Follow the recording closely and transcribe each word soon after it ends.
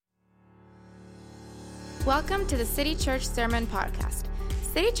Welcome to the City Church Sermon Podcast.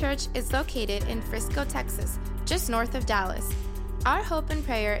 City Church is located in Frisco, Texas, just north of Dallas. Our hope and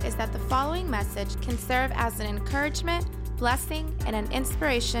prayer is that the following message can serve as an encouragement, blessing, and an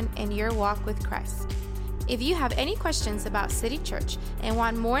inspiration in your walk with Christ. If you have any questions about City Church and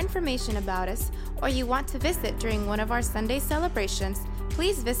want more information about us, or you want to visit during one of our Sunday celebrations,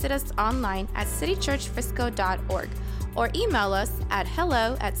 please visit us online at citychurchfrisco.org or email us at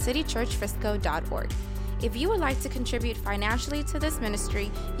hello@citychurchfrisco.org. If you would like to contribute financially to this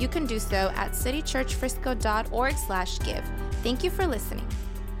ministry, you can do so at citychurchfrisco.org/give. Thank you for listening.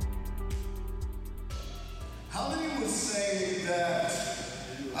 How many would say that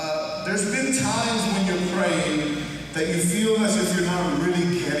there's been times when you're praying that you feel as if you're not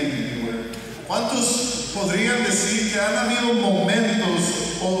really getting anywhere? ¿Cuántos podrían decir que han habido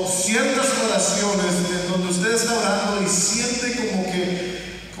momentos o ciertas oraciones en donde usted está orando y siente como que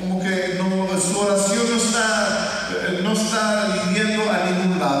no, su oración no está yendo a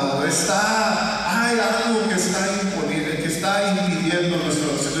ningún lado? Hay algo que está impidiendo nuestra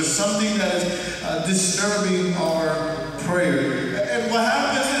oración. There's something that is disturbing our prayer. And what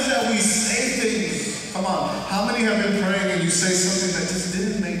happens is that we say things. Come on, how many have been praying and you say something that just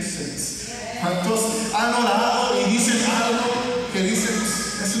didn't make sense? ¿Cuántos han orado y dicen algo que dicen,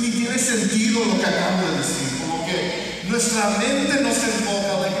 eso ni tiene sentido lo que acabo de decir? Como que nuestra mente no se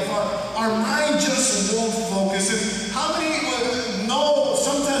enfoca, like if our mind just won't focus. And how many know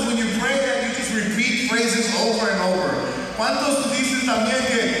sometimes when you pray that you just repeat phrases over and over? ¿Cuántos dicen también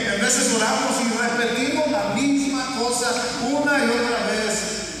que en veces oramos y repetimos la misma cosa una y otra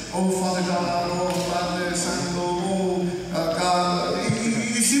vez? Oh, Father God, oh, Padre Santo, oh, God.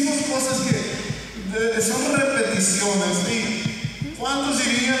 Y hicimos cosas que son repeticiones. ¿Y cuántos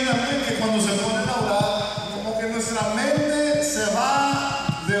dirían también que cuando se ponen a orar, como que nuestra mente se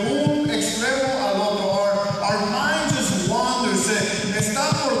va de un extremo al otro? Our mind just wanders. Está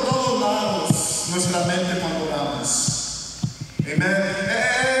por todos lados nuestra mente cuando oramos. Amen.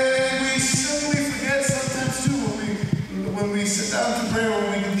 And we simply forget sometimes too when we sit down to pray or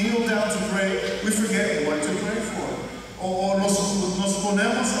when we kneel down to pray, we forget what to pray for. O nos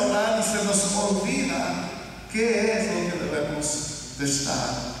ponemos a orar y se nos olvida qué es lo que debemos de estar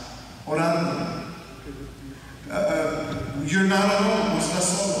orando. You're not alone, no estás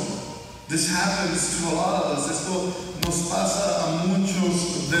solo. This happens to a lot of us. Esto nos pasa a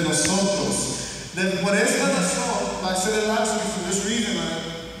muchos de nosotros. Por esta razón, I said it last week for this reason,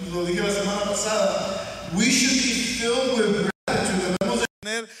 lo dije la semana pasada, we should be filled with gratitude. Debemos de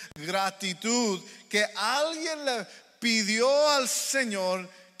tener gratitud que alguien le pidió al Señor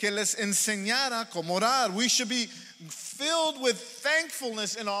que les enseñara cómo orar. We should be filled with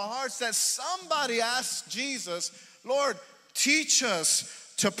thankfulness in our hearts that somebody asked Jesus, Lord, teach us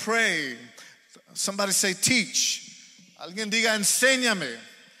to pray. Somebody say teach. Alguien diga enséñame.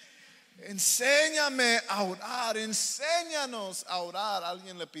 Enséñame a orar. Enséñanos a orar.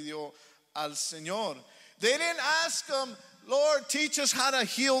 Alguien le pidió al Señor. They didn't ask him, Lord, teach us how to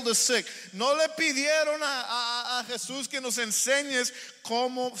heal the sick. No le pidieron a Jesús que nos enseñes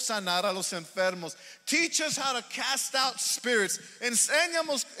cómo sanar a los enfermos. Teach us how to cast out spirits.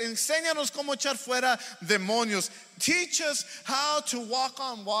 Enséñanos cómo echar fuera demonios. Teach us how to walk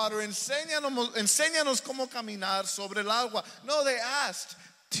on water. Enséñanos cómo caminar sobre el agua. No, they asked,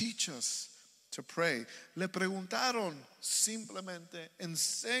 teach us to pray. Le preguntaron simplemente,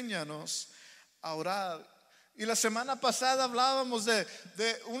 enséñanos a orar. Y la semana pasada hablábamos de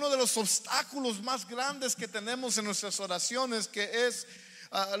uno de los obstáculos más grandes que tenemos en nuestras oraciones, que es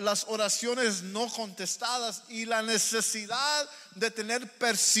las oraciones no contestadas y la necesidad de tener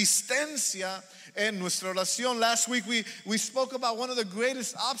persistencia en nuestra oración. Last week we spoke about one of the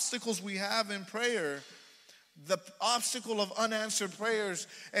greatest obstacles we have in prayer, the obstacle of unanswered prayers,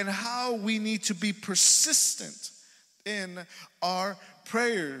 and how we need to be persistent in our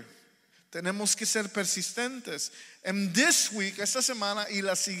prayer. Tenemos que ser persistentes. And this week, esta semana y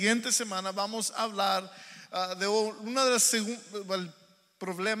la siguiente semana vamos a hablar de uno de los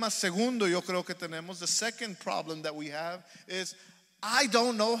problemas segundo yo creo que tenemos. The second problem that we have is I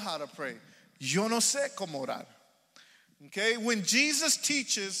don't know how to pray. Yo no sé cómo orar. Okay, when Jesus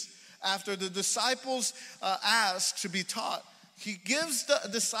teaches after the disciples ask to be taught, he gives the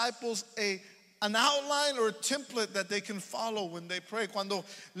disciples an outline or a template that they can follow when they pray. Cuando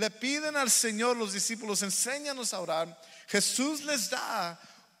le piden al Señor los discípulos, enséñanos a orar, Jesús les da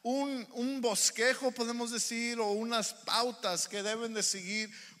un bosquejo, podemos decir, o unas pautas que deben de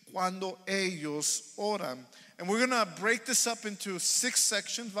seguir cuando ellos oran. And we're going to break this up into 6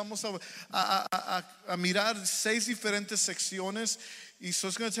 sections. Vamos a mirar 6 diferentes secciones. Y so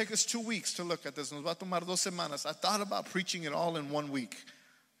it's going to take us 2 weeks to look at this. Nos va a tomar 2 semanas. I thought about preaching it all in 1 week.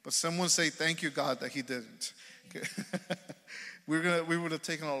 But someone say, thank you, God, that he didn't. Okay. We would have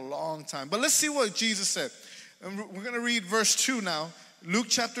taken a long time. But let's see what Jesus said. And we're going to read verse 2 now. Luke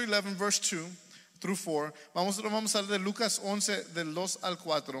chapter 11, verse 2 through 4. Vamos a hablar de Lucas 11, del 2 al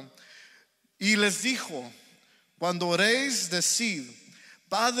 4. Y les dijo, cuando oréis, decid,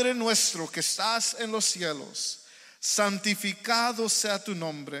 Padre nuestro que estás en los cielos, santificado sea tu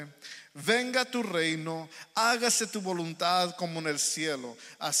nombre. Venga tu reino, hágase tu voluntad como en el cielo,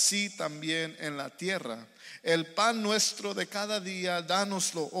 así también en la tierra. El pan nuestro de cada día,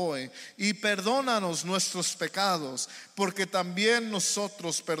 dánoslo hoy, y perdónanos nuestros pecados, porque también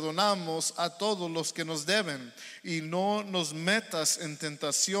nosotros perdonamos a todos los que nos deben, y no nos metas en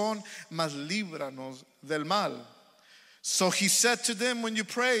tentación, mas líbranos del mal. So he said to them, when you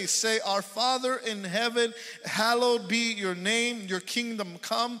pray, say, Our Father in heaven, hallowed be your name, your kingdom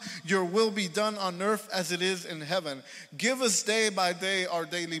come, your will be done on earth as it is in heaven. Give us day by day our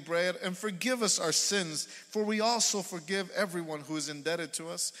daily bread, and forgive us our sins, for we also forgive everyone who is indebted to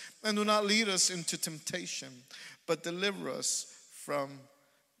us. And do not lead us into temptation, but deliver us from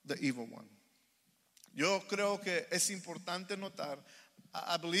the evil one. Yo creo que es importante notar,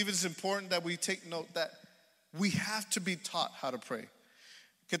 I believe it's important that we take note that we have to be taught how to pray.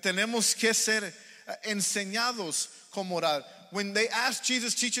 Que tenemos que ser enseñados como orar. When they asked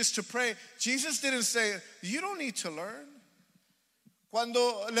Jesus, teach us to pray, Jesus didn't say, you don't need to learn.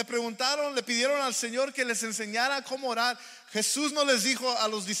 Cuando le pidieron al Señor que les enseñara cómo orar, Jesús no les dijo a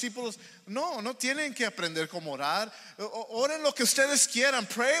los discípulos, no tienen que aprender cómo orar. Oren lo que ustedes quieran.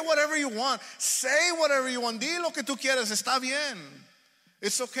 Pray whatever you want. Say whatever you want. Di lo que tú quieras. Está bien.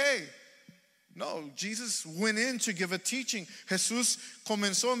 It's okay. No, Jesus went in to give a teaching. Jesús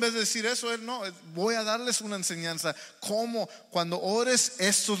comenzó, en vez de decir eso, él no, voy a darles una enseñanza. Como cuando ores,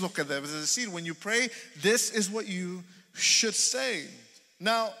 esto es lo que debes decir. When you pray, this is what you should say.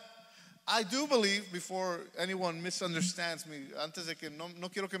 Now, I do believe, before anyone misunderstands me, antes de que no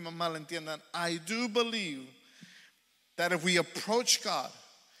quiero que me malentiendan, I do believe that if we approach God,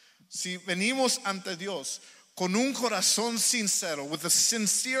 si venimos ante Dios con un corazón sincero, with a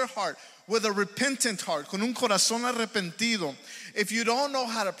sincere heart, with a repentant heart, con un corazón arrepentido. If you don't know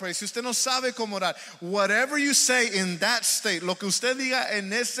how to pray, si usted no sabe cómo orar, whatever you say in that state, lo que usted diga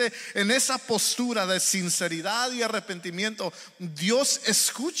en esa postura de sinceridad y arrepentimiento, Dios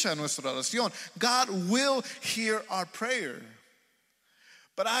escucha nuestra oración. God will hear our prayer.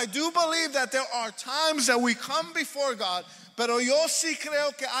 But I do believe that there are times that we come before God, pero yo sí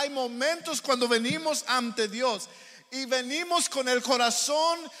creo que hay momentos cuando venimos ante Dios y venimos con el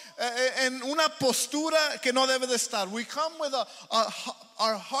corazón en una postura que no debe de estar. We come with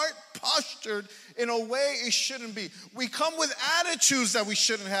our heart postured in a way it shouldn't be. We come with attitudes that we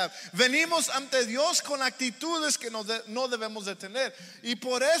shouldn't have. Venimos ante Dios con actitudes que no debemos de tener. Y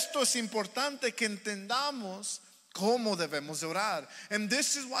por esto es importante que entendamos cómo debemos de orar. And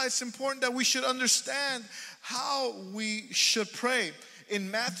this is why it's important that we should understand how we should pray.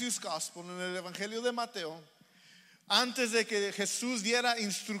 In Matthew's Gospel, en el Evangelio de Mateo, antes de que Jesús diera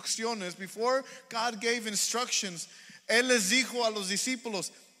instrucciones, before God gave instructions, Él les dijo a los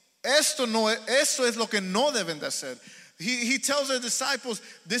discípulos, eso es lo que no deben de hacer. He tells the disciples,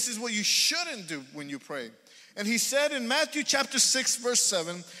 this is what you shouldn't do when you pray. And he said in Matthew chapter 6 verse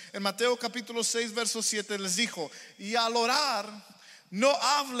 7, en Mateo capítulo 6 verso 7, les dijo, y al orar, no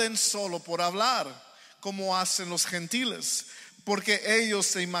hablen solo por hablar, como hacen los gentiles, porque ellos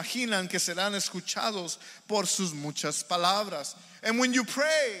se imaginan que serán escuchados por sus muchas palabras. And when you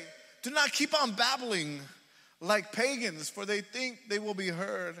pray, do not keep on babbling like pagans, for they think they will be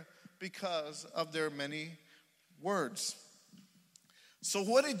heard because of their many words. So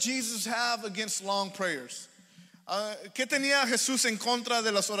what did Jesus have against long prayers? ¿Qué tenía Jesús en contra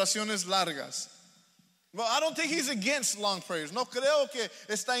de las oraciones largas? Well, I don't think he's against long prayers. No creo que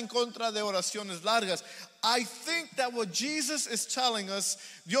está en contra de oraciones largas. I think that what Jesus is telling us,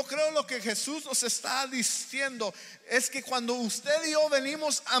 yo creo lo que Jesús nos está diciendo es que cuando usted y yo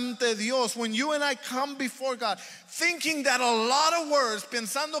venimos ante Dios, when you and I come before God, thinking that a lot of words,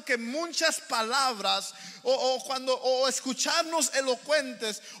 pensando que muchas palabras, o escucharnos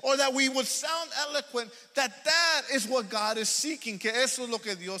elocuentes, or that we would sound eloquent, that is what God is seeking, que eso es lo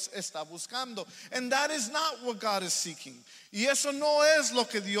que Dios está buscando. And that is not what God is seeking. Y eso no es lo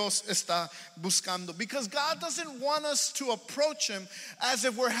que Dios está buscando. Because God doesn't want us to approach Him as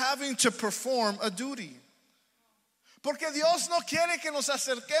if we're having to perform a duty. Porque Dios no quiere que nos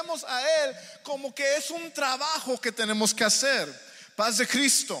acerquemos a Él como que es un trabajo que tenemos que hacer. Paz de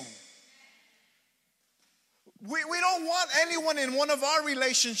Cristo. We don't want anyone in one of our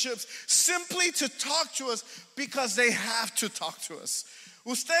relationships simply to talk to us because they have to talk to us.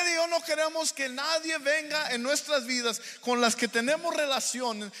 Usted y yo no queremos que nadie venga en nuestras vidas con las que tenemos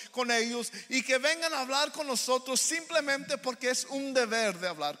relación con ellos y que vengan a hablar con nosotros simplemente porque es un deber de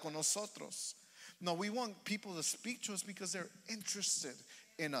hablar con nosotros. No, we want people to speak to us because they're interested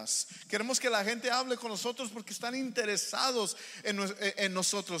in us. Queremos que la gente hable con nosotros porque están interesados en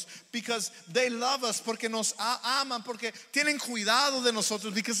nosotros, because they love us, porque nos aman, porque tienen cuidado de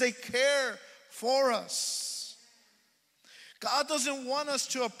nosotros, because they care for us. God doesn't want us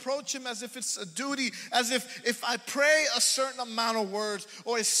to approach him as if it's a duty, as if I pray a certain amount of words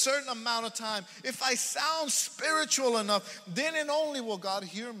or a certain amount of time, if I sound spiritual enough, then and only will God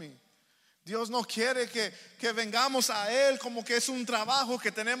hear me. Dios no quiere que vengamos a Él como que es un trabajo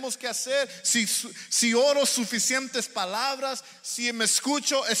que tenemos que hacer. Si oro suficientes palabras, si me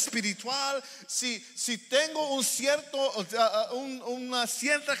escucho espiritual, si tengo una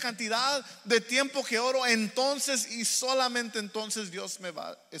cierta cantidad de tiempo que oro, entonces y solamente entonces Dios me va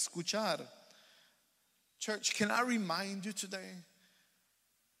a escuchar. Church, can I remind you today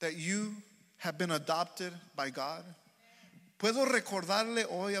that you have been adopted by God? Puedo recordarle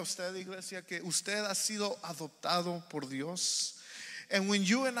hoy a usted, iglesia, que usted ha sido adoptado por Dios. And when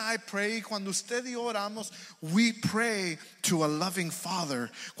you and I pray, cuando usted y yo oramos, we pray to a loving Father.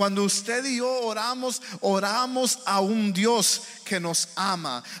 Cuando usted y yo oramos a un Dios que nos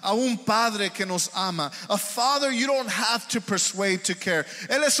ama, a un Padre que nos ama. A Father you don't have to persuade to care.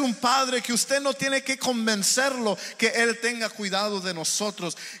 Él es un Padre que usted no tiene que convencerlo que Él tenga cuidado de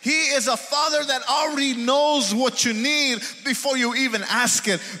nosotros. He is a Father that already knows what you need before you even ask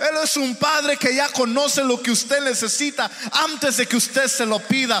it. Él es un Padre que ya conoce lo que usted necesita antes de que usted se lo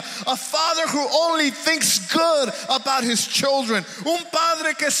pida. A Father who only thinks good about his children. Un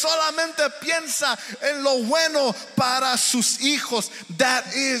Padre que solamente piensa en lo bueno para sus hijos.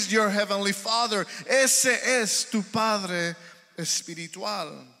 That is your heavenly Father. Ese es tu Padre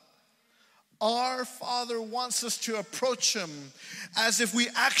espiritual. Our Father wants us to approach him as if we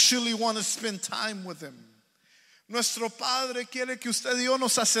actually want to spend time with him. Nuestro Padre quiere que usted y yo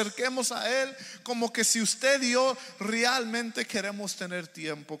nos acerquemos a Él como que si usted y yo realmente queremos tener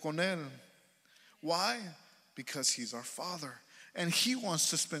tiempo con Él. Why? Because He's our Father. And He wants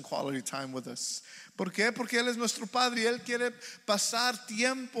to spend quality time with us. ¿Por qué? Porque Él es nuestro Padre y Él quiere pasar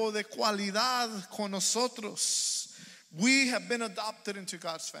tiempo de cualidad con nosotros. We have been adopted into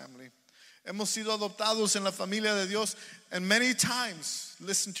God's family. Hemos sido adoptados en la familia de Dios. And many times,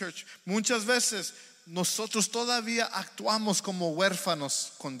 listen church, muchas veces nosotros todavía actuamos como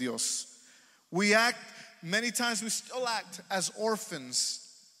huérfanos con Dios. Many times we still act as orphans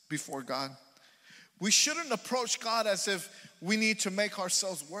before God. We shouldn't approach God as if we need to make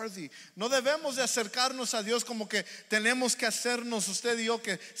ourselves worthy. No debemos de acercarnos a Dios como que tenemos que hacernos, usted y yo,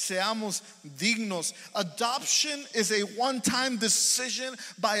 que seamos dignos. Adoption is a one-time decision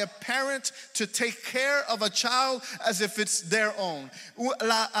by a parent to take care of a child as if it's their own.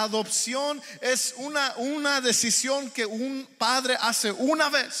 La adopción es una decisión que un padre hace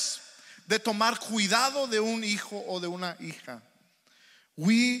una vez de tomar cuidado de un hijo o de una hija.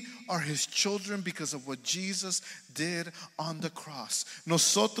 We are his children because of what Jesus did on the cross.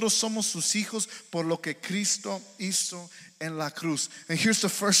 Nosotros somos sus hijos por lo que Cristo hizo en la cruz. And here's the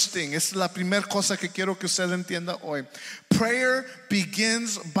first thing. Es la primera cosa que quiero que usted entienda hoy. Prayer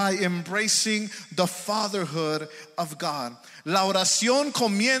begins by embracing the fatherhood of God. La oración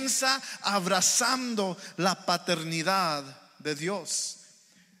comienza abrazando la paternidad de Dios.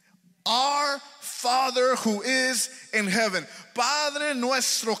 Our Father who is in heaven. Padre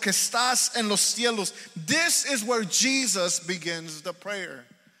nuestro que estás en los cielos. This is where Jesus begins the prayer.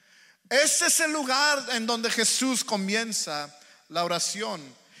 Este es el lugar en donde Jesús comienza la oración.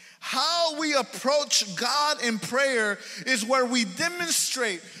 How we approach God in prayer is where we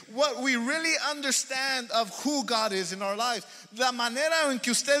demonstrate what we really understand of who God is in our lives. La manera en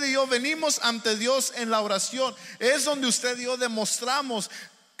que usted y yo venimos ante Dios en la oración es donde usted y yo demostramos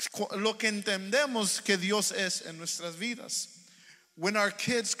lo que entendemos que Dios es en nuestras vidas. When our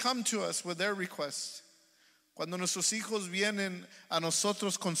kids come to us with their requests, cuando nuestros hijos vienen a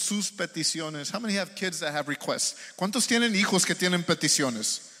nosotros con sus peticiones. How many have kids that have requests? ¿Cuántos tienen hijos que tienen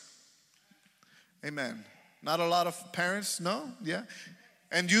peticiones? Amen. Not a lot of parents, no? Yeah.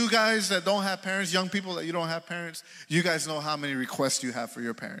 And you guys that don't have parents, young people that you don't have parents, you guys know how many requests you have for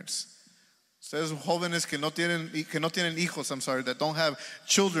your parents. Ustedes jóvenes que no tienen hijos, that don't have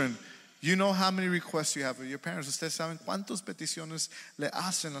children, you know how many requests you have for your parents. Ustedes saben cuántas peticiones le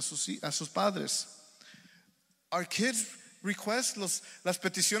hacen a sus padres. Our kids requests, las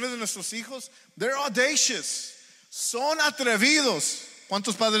peticiones de nuestros hijos, they're audacious. Son atrevidos.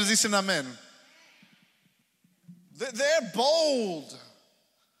 ¿Cuántos padres dicen amén? They're bold.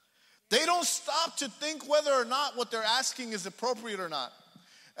 They don't stop to think whether or not what they're asking is appropriate or not.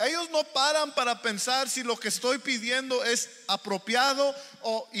 Ellos no paran para pensar si lo que estoy pidiendo es apropiado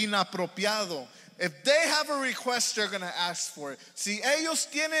o inapropiado. If they have a request, they're going to ask for it. Si ellos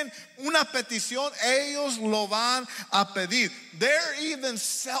tienen una petición, ellos lo van a pedir. They're even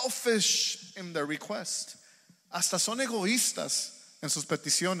selfish in their request. Hasta son egoístas en sus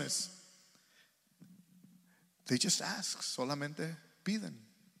peticiones. They just ask, solamente piden.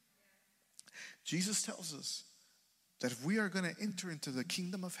 Jesus tells us that if we are going to enter into the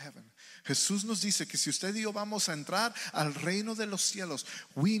kingdom of heaven, Jesús nos dice que si usted y yo vamos a entrar al reino de los cielos,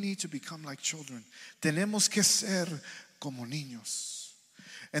 we need to become like children. Tenemos que ser como niños.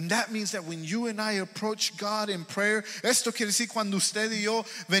 And that means that when you and I approach God in prayer, esto quiere decir cuando usted y yo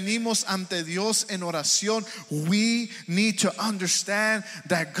venimos ante Dios en oración, we need to understand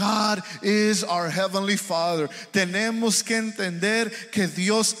that God is our heavenly Father. Tenemos que entender que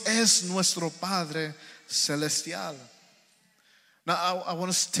Dios es nuestro Padre celestial. Now I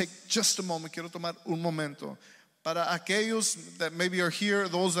want to take just a moment, quiero tomar un momento. Para aquellos that maybe are here,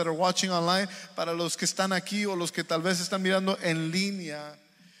 those that are watching online, para los que están aquí o los que tal vez están mirando en línea.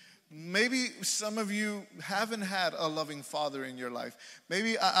 Maybe some of you haven't had a loving father in your life.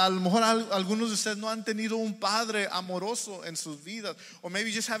 Maybe a lo mejor algunos de ustedes no han tenido un padre amoroso en sus vidas. Or maybe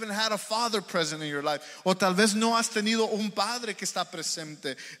you just haven't had a father present in your life. O tal vez no has tenido un padre que está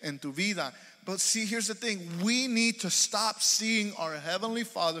presente en tu vida. But see, here's the thing. We need to stop seeing our heavenly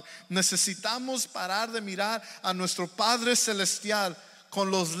Father. Necesitamos parar de mirar a nuestro Padre celestial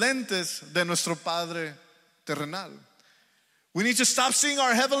con los lentes de nuestro Padre terrenal. We need to stop seeing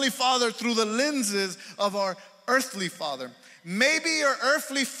our heavenly Father through the lenses of our earthly father. Maybe your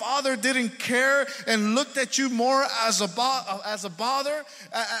earthly father didn't care and looked at you more as a bother,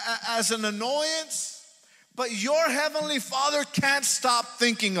 as an annoyance. But your heavenly Father can't stop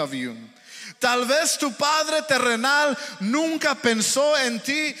thinking of you. Tal vez tu padre terrenal nunca pensó en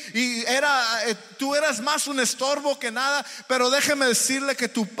ti y tú eras más un estorbo que nada, pero déjeme decirle que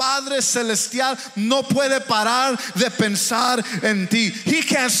tu Padre celestial no puede parar de pensar en ti. He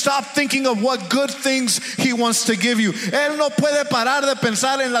can't stop thinking of what good things He wants to give you. Él no puede parar de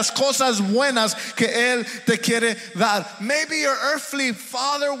pensar en las cosas buenas que Él te quiere dar. Maybe your earthly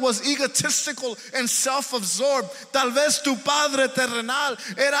father was egotistical and self-absorbed. Tal vez tu padre terrenal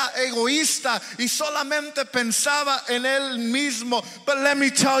era egoísta y solamente pensaba en él mismo. But let me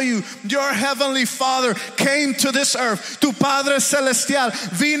tell you, your heavenly Father came to this earth. Tu Padre celestial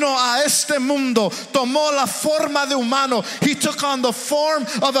vino a este mundo, tomó la forma de humano. He took on the form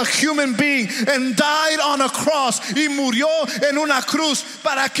of a human being and died on a cross y murió en una cruz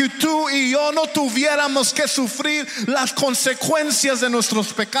para que tú y yo no tuviéramos que sufrir las consecuencias de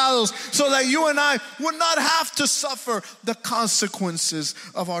nuestros pecados, so that you and I would not have to suffer the consequences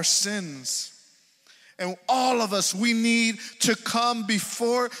of our sins. And all of us, we need to come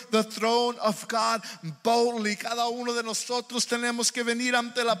before the throne of God boldly. Cada uno de nosotros tenemos que venir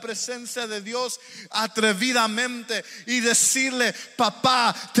ante la presencia de Dios atrevidamente y decirle,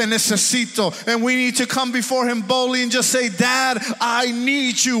 Papá, te necesito. And we need to come before Him boldly and just say, Dad, I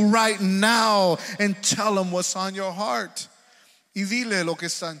need you right now. And tell Him what's on your heart. Y dile lo que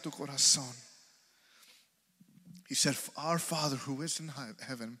está en tu corazón. He said, Our Father who is in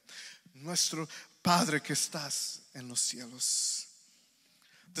heaven, nuestro Padre que estás en los cielos.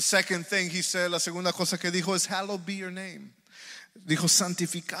 The second thing he said, la segunda cosa que dijo es, hallowed be your name. Dijo,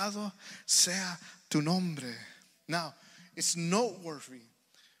 santificado sea tu nombre. Now, it's noteworthy.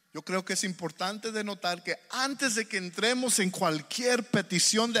 Yo creo que es importante de notar que antes de que entremos en cualquier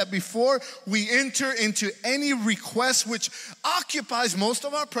petición, that before we enter into any request which occupies most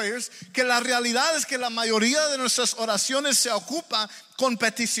of our prayers, que la realidad es que la mayoría de nuestras oraciones se ocupa con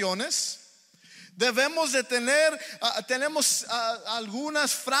peticiones. Debemos de tenemos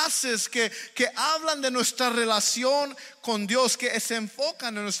algunas frases que hablan de nuestra relación con Dios, que se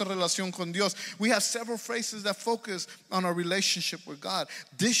enfocan en nuestra relación con Dios. We have several phrases that focus on our relationship with God.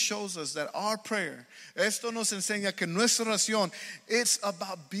 This shows us that our prayer, esto nos enseña que nuestra oración, it's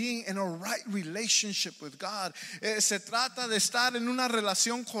about being in a right relationship with God. Se trata de estar en una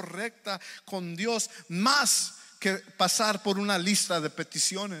relación correcta con Dios, más que pasar por una lista de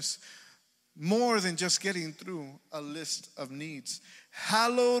peticiones. More than just getting through a list of needs.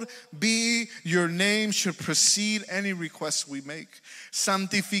 Hallowed be your name should precede any request we make.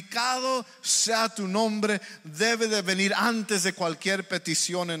 Santificado sea tu nombre debe de venir antes de cualquier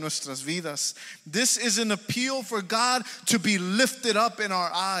petición en nuestras vidas. This is an appeal for God to be lifted up in our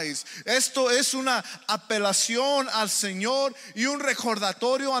eyes. Esto es una apelación al Señor y un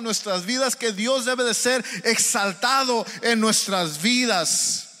recordatorio a nuestras vidas que Dios debe de ser exaltado en nuestras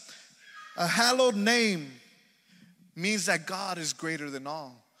vidas. A hallowed name means that God is greater than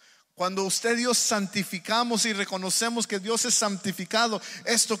all. Cuando usted y yo santificamos y reconocemos que Dios es santificado,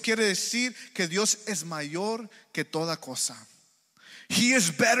 esto quiere decir que Dios es mayor que toda cosa. He is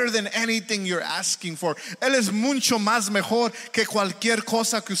better than anything you're asking for. Él es mucho más mejor que cualquier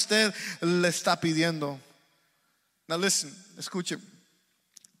cosa que usted le está pidiendo. Now listen, escuche.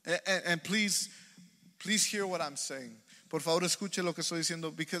 And please hear what I'm saying. Por favor, escuche lo que estoy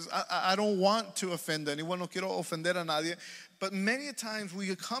diciendo, because I don't want to offend anyone. No quiero ofender a nadie. But many times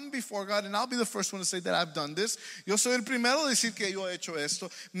we come before God, and I'll be the first one to say that I've done this. Yo soy el primero de decir que yo he hecho esto.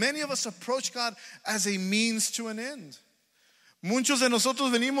 Many of us approach God as a means to an end. Muchos de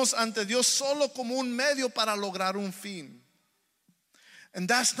nosotros venimos ante Dios solo como un medio para lograr un fin. And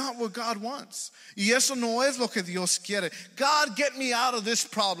that's not what God wants. Y eso no es lo que Dios quiere. God, get me out of this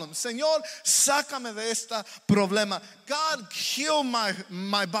problem. Señor, sácame de este problema. God, heal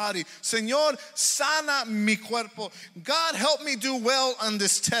my body. Señor, sana mi cuerpo. God, help me do well on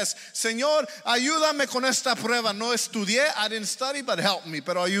this test. Señor, ayúdame con esta prueba. No estudié, I didn't study, but help me.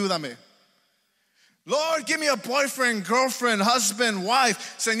 Pero ayúdame. Lord, give me a boyfriend, girlfriend, husband, wife.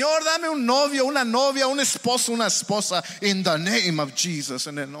 Señor, dame un novio, una novia, un esposo, una esposa. In the name of Jesus,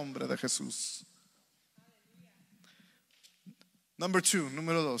 en el nombre de Jesús.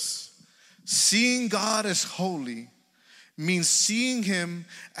 Número dos. Seeing God as holy means seeing Him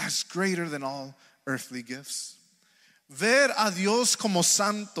as greater than all earthly gifts. Ver a Dios como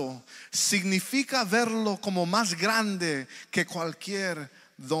santo significa verlo como más grande que cualquier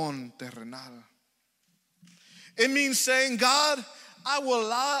don terrenal. It means saying, God, I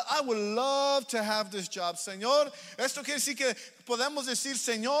would love to have this job. Señor, esto quiere decir que podemos decir,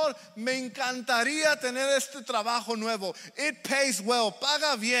 Señor, me encantaría tener este trabajo nuevo. It pays well,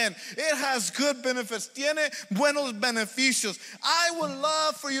 paga bien. It has good benefits, tiene buenos beneficios. I would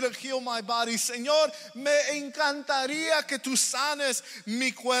love for you to heal my body. Señor, me encantaría que tú sanes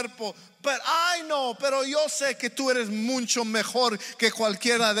mi cuerpo. But I know, pero yo sé que tú eres mucho mejor que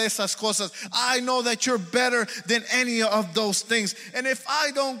cualquiera de esas cosas. I know that you're better than any of those things. And if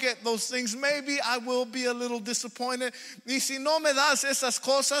I don't get those things, maybe I will be a little disappointed. Y si no me das esas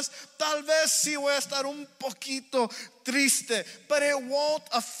cosas, tal vez sí voy a estar un poquito triste, but it won't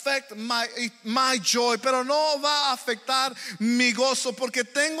affect my joy, pero no va a afectar mi gozo, porque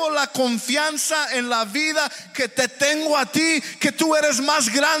tengo la confianza en la vida que te tengo a ti, que tú eres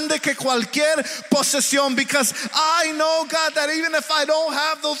más grande que cualquier posesión, because I know, God, that even if I don't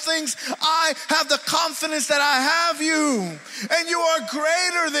have those things, I have the confidence that I have you, and you are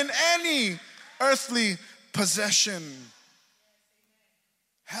greater than any earthly possession.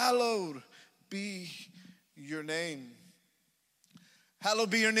 Hallowed be your name. Hallowed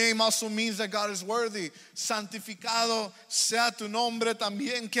be your name also means that God is worthy. Santificado sea tu nombre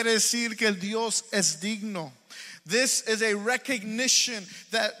también quiere decir que el Dios es digno. This is a recognition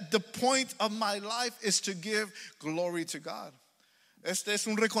that the point of my life is to give glory to God. Este es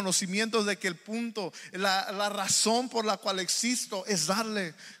un reconocimiento de que el punto, la razón por la cual existo es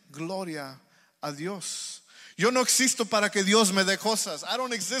darle gloria a Dios. Yo no existo para que Dios me dé cosas. I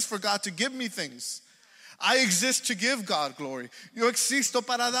don't exist for God to give me things. I exist to give God glory. Yo existo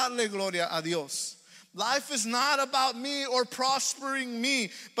para darle gloria a Dios. Life is not about me or prospering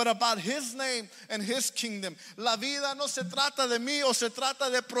me, but about His name and His kingdom. La vida no se trata de mí o se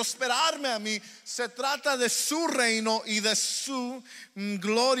trata de prosperarme a mí. Se trata de su reino y de su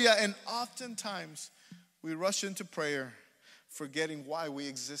gloria. And oftentimes we rush into prayer forgetting why we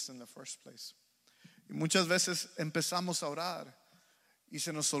exist in the first place. Y muchas veces empezamos a orar y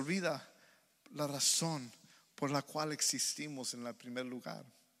se nos olvida la razón por la cual existimos en el primer lugar.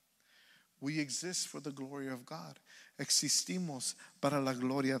 We exist for the glory of God. Existimos para la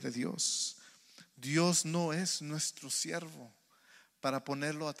gloria de Dios. Dios no es nuestro siervo para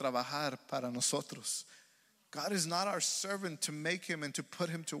ponerlo a trabajar para nosotros. God is not our servant to make him and to put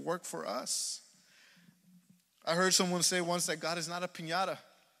him to work for us. I heard someone say once that God is not a piñata.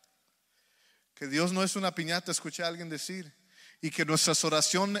 Que Dios no es una piñata, escuché a alguien decir. Y que nuestras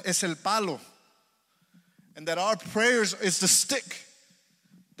oraciones es el palo. And that our prayers is the stick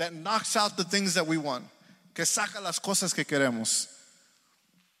that knocks out the things that we want. Que saca las cosas que queremos.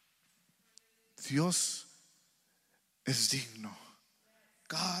 Dios es digno.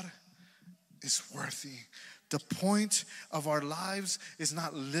 God is worthy. The point of our lives is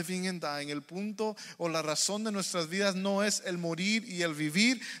not living and dying. El punto o la razón de nuestras vidas no es el morir y el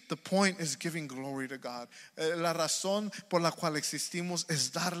vivir. The point is giving glory to God. La razón por la cual existimos es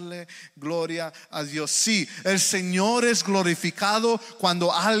darle gloria a Dios. Sí, el Señor es glorificado cuando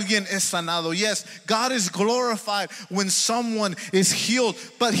alguien es sanado. Yes, God is glorified when someone is healed.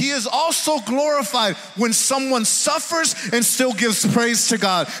 But He is also glorified when someone suffers and still gives praise to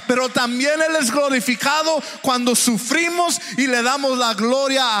God. Pero también Él es glorificado cuando sufrimos y le damos la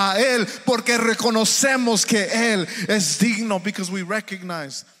gloria a Él, porque reconocemos que Él es digno, because we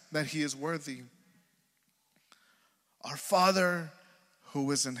recognize that He is worthy. Our Father who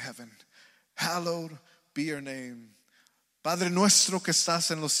is in heaven, hallowed be your name. Padre nuestro que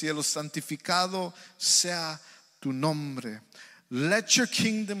estás en los cielos, santificado sea tu nombre. Let your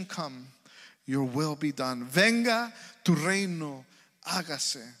kingdom come, your will be done. Venga tu reino,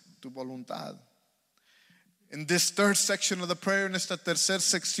 hágase tu voluntad. In this third section of the prayer, en esta tercera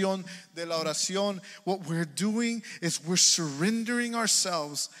sección de la oración, what we're doing is we're surrendering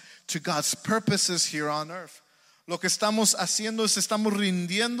ourselves to God's purposes here on earth. Lo que estamos haciendo es estamos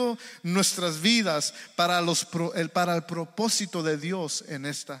rindiendo nuestras vidas para el propósito de Dios en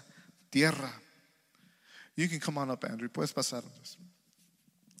esta tierra. You can come on up, Andrew. Puedes pasar.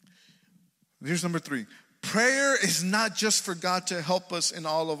 Here's number 3. Prayer is not just for God to help us in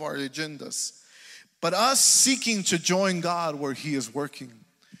all of our agendas, but us seeking to join God where He is working.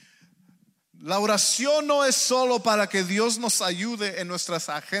 La oración no es solo para que Dios nos ayude en nuestras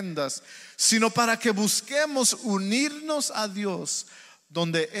agendas, sino para que busquemos unirnos a Dios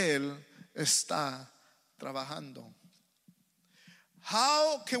donde Él está trabajando.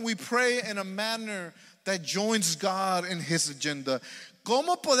 How can we pray in a manner that joins God in His agenda?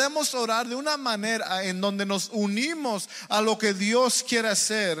 ¿Cómo podemos orar de una manera en donde nos unimos a lo que Dios quiere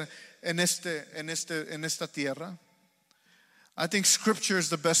hacer en esta tierra? I think scripture is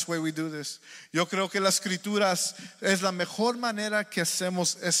the best way we do this. Yo creo que las escrituras es la mejor manera que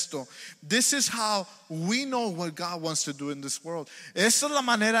hacemos esto. This is how we know what God wants to do in this world. Esa es la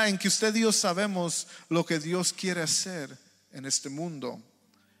manera en que usted y yo sabemos lo que Dios quiere hacer en este mundo.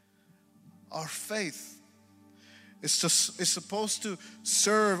 Our faith is supposed to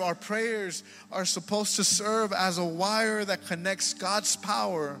serve, our prayers are supposed to serve as a wire that connects God's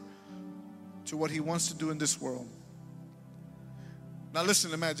power to what He wants to do in this world. Now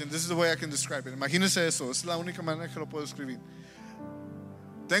listen, imagine, this is the way I can describe it. Imagínense eso, es la única manera que lo puedo escribir.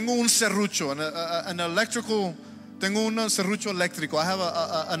 Tengo un serrucho, an electrical, tengo un serrucho eléctrico. I have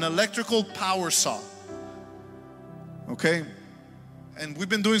an electrical power saw. Okay? And we've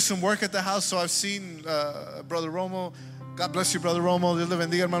been doing some work at the house, so I've seen Brother Romo. God bless you, Brother Romo. Dios le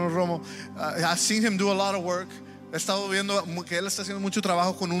bendiga, hermano Romo. I've seen him do a lot of work. He estado viendo que él está haciendo mucho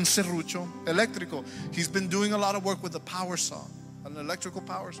trabajo con un serrucho eléctrico. He's been doing a lot of work with a power saw, an electrical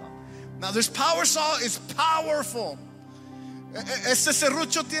power saw. Now this power saw is powerful. Este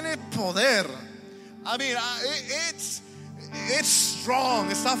serrucho tiene poder. I mean, it's strong,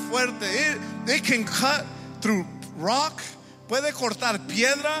 está fuerte. It can cut through rock. Puede cortar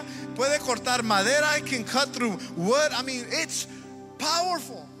piedra, puede cortar madera, it can cut through wood. I mean, it's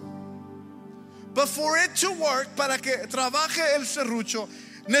powerful. But for it to work, para que trabaje el serrucho,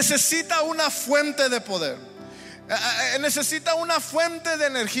 necesita una fuente de poder. Necesita una fuente de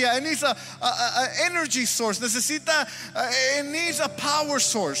energía. It needs an energy source. It needs a power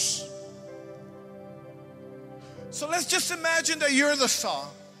source. So let's just imagine that you're the saw.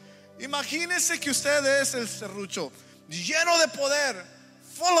 Imagínese que usted es el serrucho, lleno de poder,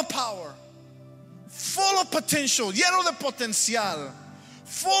 full of power, full of potential, lleno de potencial,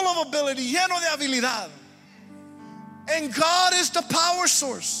 full of ability, lleno de habilidad. And God is the power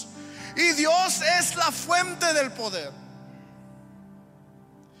source. Y Dios es la fuente del poder.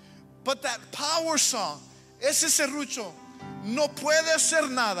 But that power saw, ese serrucho, no puede hacer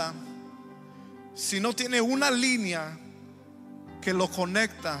nada si no tiene una línea que lo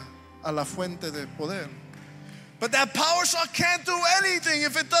conecta a la fuente de poder. But that power saw can't do anything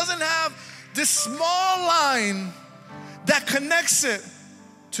if it doesn't have this small line that connects it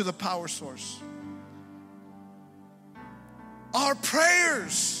to the power source. Our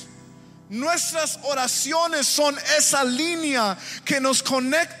prayers, nuestras oraciones son esa línea que nos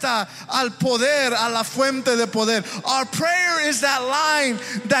conecta al poder, a la fuente de poder. Our prayer is that line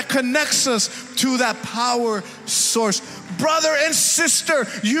that connects us to that power source. Brother and sister,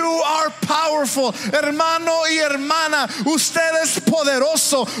 you are powerful. Hermano y hermana, usted es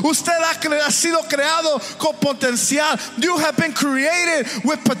poderoso. Usted ha sido creado con potencial. You have been created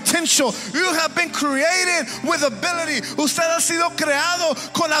with potential. You have been created with ability. Usted ha sido creado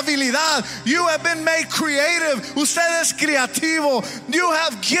con habilidad. You have been made creative. Usted es creativo. You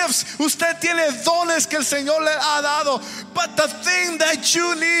have gifts. Usted tiene dones que el Señor le ha dado. But the thing that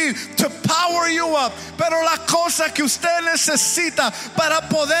you need to power you up, pero la cosa que usted necesita para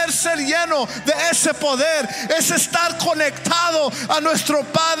poder ser lleno de ese poder es estar conectado a nuestro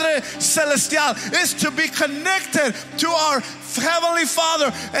Padre Celestial. Is to be connected to our Heavenly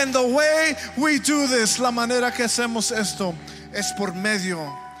Father. And the way we do this, la manera que hacemos esto, es por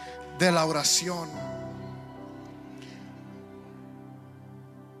medio de la oración.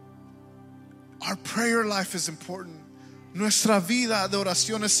 Our prayer life is important. Nuestra vida de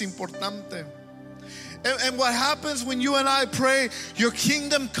oración es importante. And what happens when you and I pray, your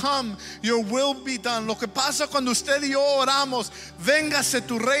kingdom come, your will be done. Lo que pasa cuando usted y yo oramos, véngase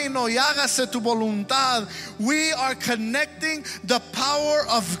tu reino y hágase tu voluntad. We are connecting the power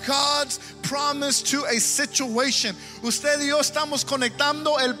of God's promise to a situation. Usted y yo estamos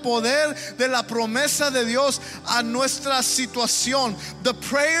conectando el poder de la promesa de Dios a nuestra situación. The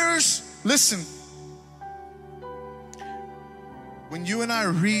prayers, listen. When you and I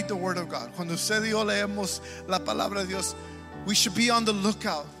read the Word of God, cuando usted y yo leemos la palabra de Dios, we should be on the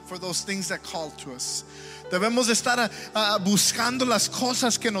lookout for those things that call to us. Debemos de estar buscando las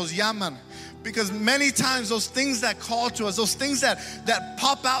cosas que nos llaman. Because many times those things that call to us, those things that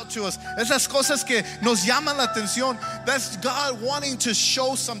pop out to us, esas cosas que nos llaman la atención, that's God wanting to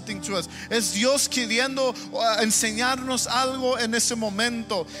show something to us. Es Dios queriendo enseñarnos algo en ese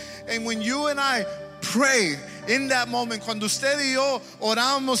momento. And when you and I pray in that moment, cuando usted y yo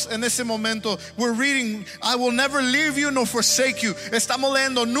oramos en ese momento, we're reading, I will never leave you nor forsake you. Estamos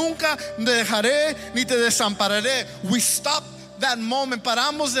leyendo, nunca te dejaré ni te desampararé. We stop that moment,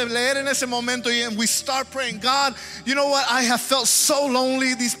 paramos de leer en ese momento, and we start praying. God, you know what? I have felt so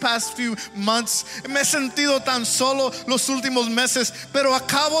lonely these past few months. Me he sentido tan solo los últimos meses, pero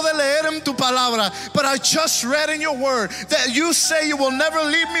acabo de leer en tu palabra. But I just read in your word that you say you will never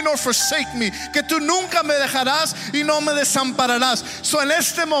leave me nor forsake me, que tú nunca me dejarás y no me desampararás. So en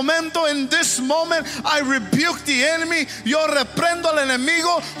este momento, in this moment, I rebuke the enemy. Yo reprendo al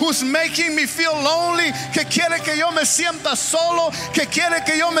enemigo who's making me feel lonely, que quiere que yo me sienta solo, que quiere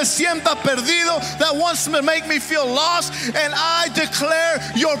que yo me sienta perdido, that wants to make me feel lost. And I declare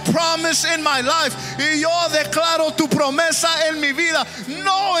your promise in my life. Y yo declaro tu promesa en mi vida.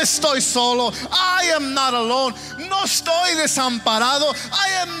 No estoy solo. I am not alone. No estoy desamparado. I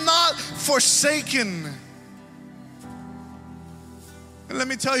am not forsaken. And let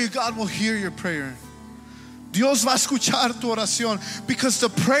me tell you, God will hear your prayer. Dios va a escuchar tu oración, because the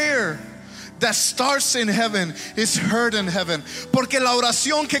prayer that starts in heaven is heard in heaven. Porque la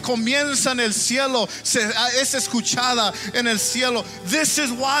oración que comienza en el cielo es escuchada en el cielo. This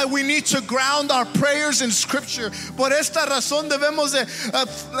is why we need to ground our prayers in Scripture. Por esta razón debemos de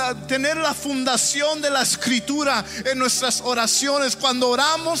tener la fundación de la Escritura en nuestras oraciones. Cuando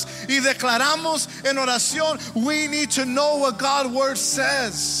oramos y declaramos en oración, we need to know what God's word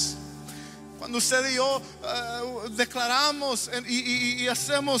says. Cuando usted y yo declaramos y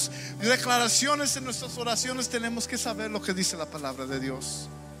hacemos declaraciones en nuestras oraciones, tenemos que saber lo que dice la palabra de Dios.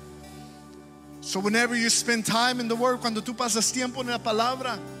 So whenever you spend time in the Word, cuando tú pasas tiempo en la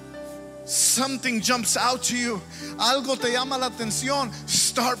palabra, something jumps out to you, algo te llama la atención,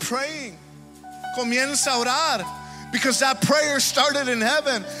 start praying. Comienza a orar. Because that prayer started in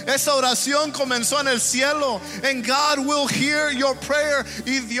heaven. Esa oración comenzó en el cielo. And God will hear your prayer.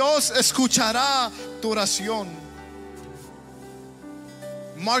 Y Dios escuchará tu oración.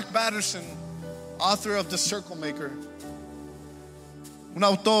 Mark Batterson, author of The Circle Maker, un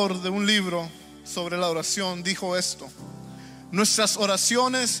autor de un libro sobre la oración, dijo esto: nuestras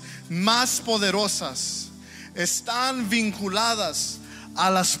oraciones más poderosas están vinculadas a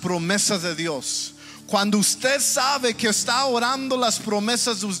las promesas de Dios. Cuando usted sabe que está orando las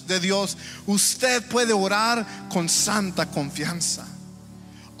promesas de Dios, usted puede orar con santa confianza.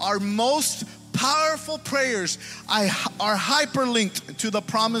 Our most powerful prayers are hyperlinked to the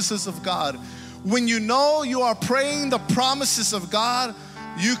promises of God. When you know you are praying the promises of God,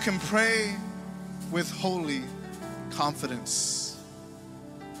 you can pray with holy confidence.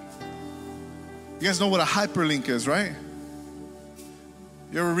 You guys know what a hyperlink is, right?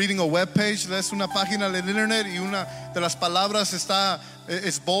 You're reading a web page, lees una página del internet y una de las palabras está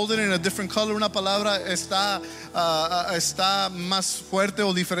it's bolded in a different color, una palabra está más fuerte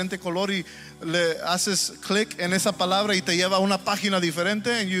o diferente color y le haces clic en esa palabra y te lleva a una página diferente,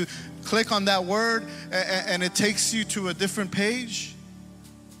 and you click on that word and it takes you to a different page.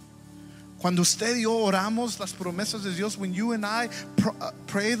 Cuando usted y yo oramos las promesas de Dios, when you and I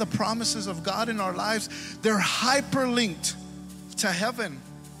pray the promises of God in our lives, they're hyperlinked to heaven.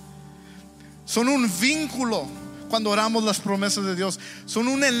 Son un vínculo cuando oramos las promesas de Dios. Son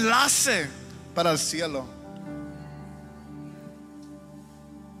un enlace para el cielo.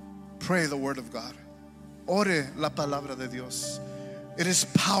 Pray the word of God. Ore la palabra de Dios. It is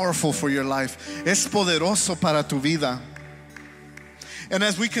powerful for your life. Es poderoso para tu vida. And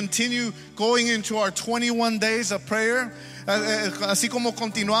as we continue going into our 21 days of prayer, así como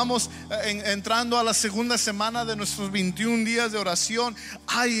continuamos entrando a la segunda semana de nuestros 21 días de oración,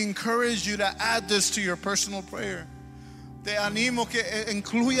 I encourage you to add this to your personal prayer. Te animo que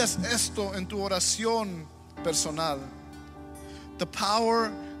incluyas esto en tu oración personal. The power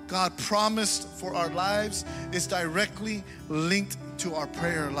God promised for our lives is directly linked to our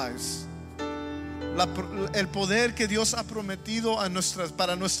prayer lives. El poder que Dios ha prometido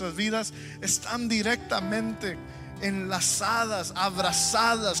para nuestras vidas están directamente enlazadas,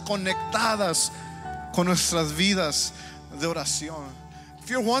 abrazadas, conectadas con nuestras vidas de oración. If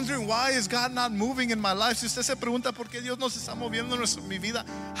you're wondering why is God not moving in my life, si usted se pregunta por qué Dios no se está moviendo en mi vida,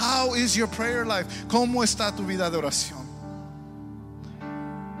 how is your prayer life? ¿Cómo está tu vida de oración?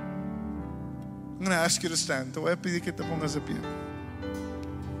 I'm going to ask you to stand. Te voy a pedir que te pongas de pie.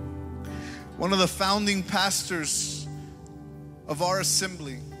 One of the founding pastors of our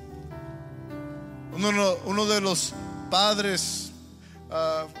assembly, uno de los padres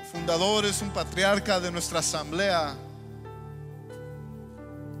fundadores, un patriarca de nuestra asamblea,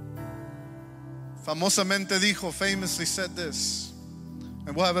 famosamente dijo, famously said this,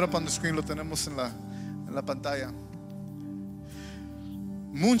 and we'll have it up on the screen, lo tenemos en la pantalla: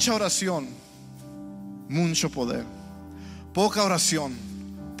 mucha oración, mucho poder; poca oración,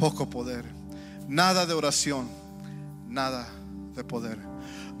 poco poder; nada de oración, nada de poder.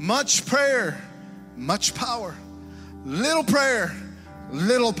 Much prayer, much power; little prayer,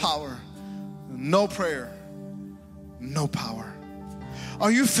 little power; no prayer, no power. Are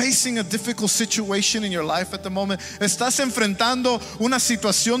you facing a difficult situation in your life at the moment? ¿Estás enfrentando una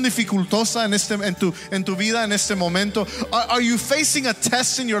situación dificultosa en tu vida en este momento? Are you facing a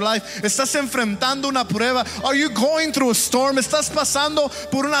test in your life? ¿Estás enfrentando una prueba? Are you going through a storm? ¿Estás pasando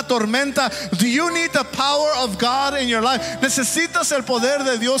por una tormenta? Do you need the power of God in your life? ¿Necesitas el poder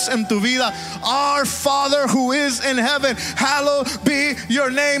de Dios en tu vida? Our Father who is in heaven, hallowed be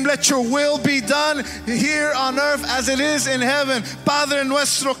your name. Let your will be done here on earth as it is in heaven. Padre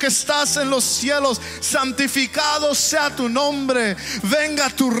nuestro que estás en los cielos, santificado sea tu nombre. Venga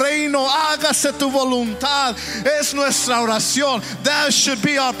tu reino, hágase tu voluntad. Es nuestra oración. That should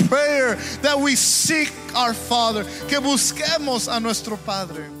be our prayer, that we seek our Father, que busquemos a nuestro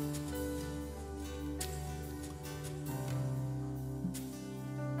Padre.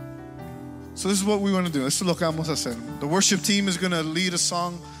 So this is what we want to do. Esto es lo que vamos a hacer. The worship team is going to lead a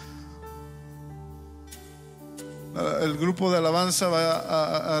song. El grupo de alabanza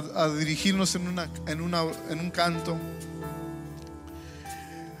va a dirigirnos en un canto.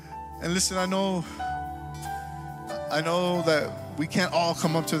 And listen, I know that we can't all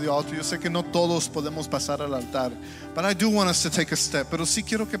come up to the altar. Yo sé que no todos podemos pasar al altar, but I do want us to take a step. Pero sí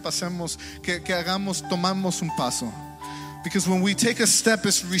quiero que pasemos, que tomamos un paso. Because when we take a step,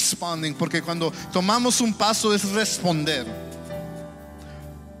 it's responding. Porque cuando tomamos un paso es responder.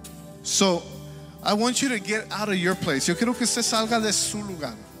 So I want you to get out of your place. Yo quiero que usted salga de su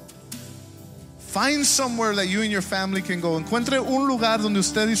lugar. Find somewhere that you and your family can go. Encuentre un lugar donde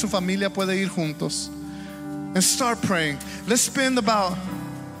usted y su familia puede ir juntos. And start praying. Let's spend about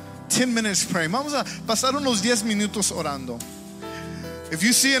 10 minutes praying. Vamos a pasar unos 10 minutos orando. If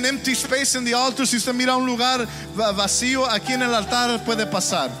you see an empty space in the altar, si usted mira un lugar vacío aquí en el altar, puede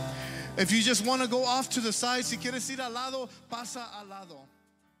pasar. If you just want to go off to the side, si quieres ir al lado, pasa al lado.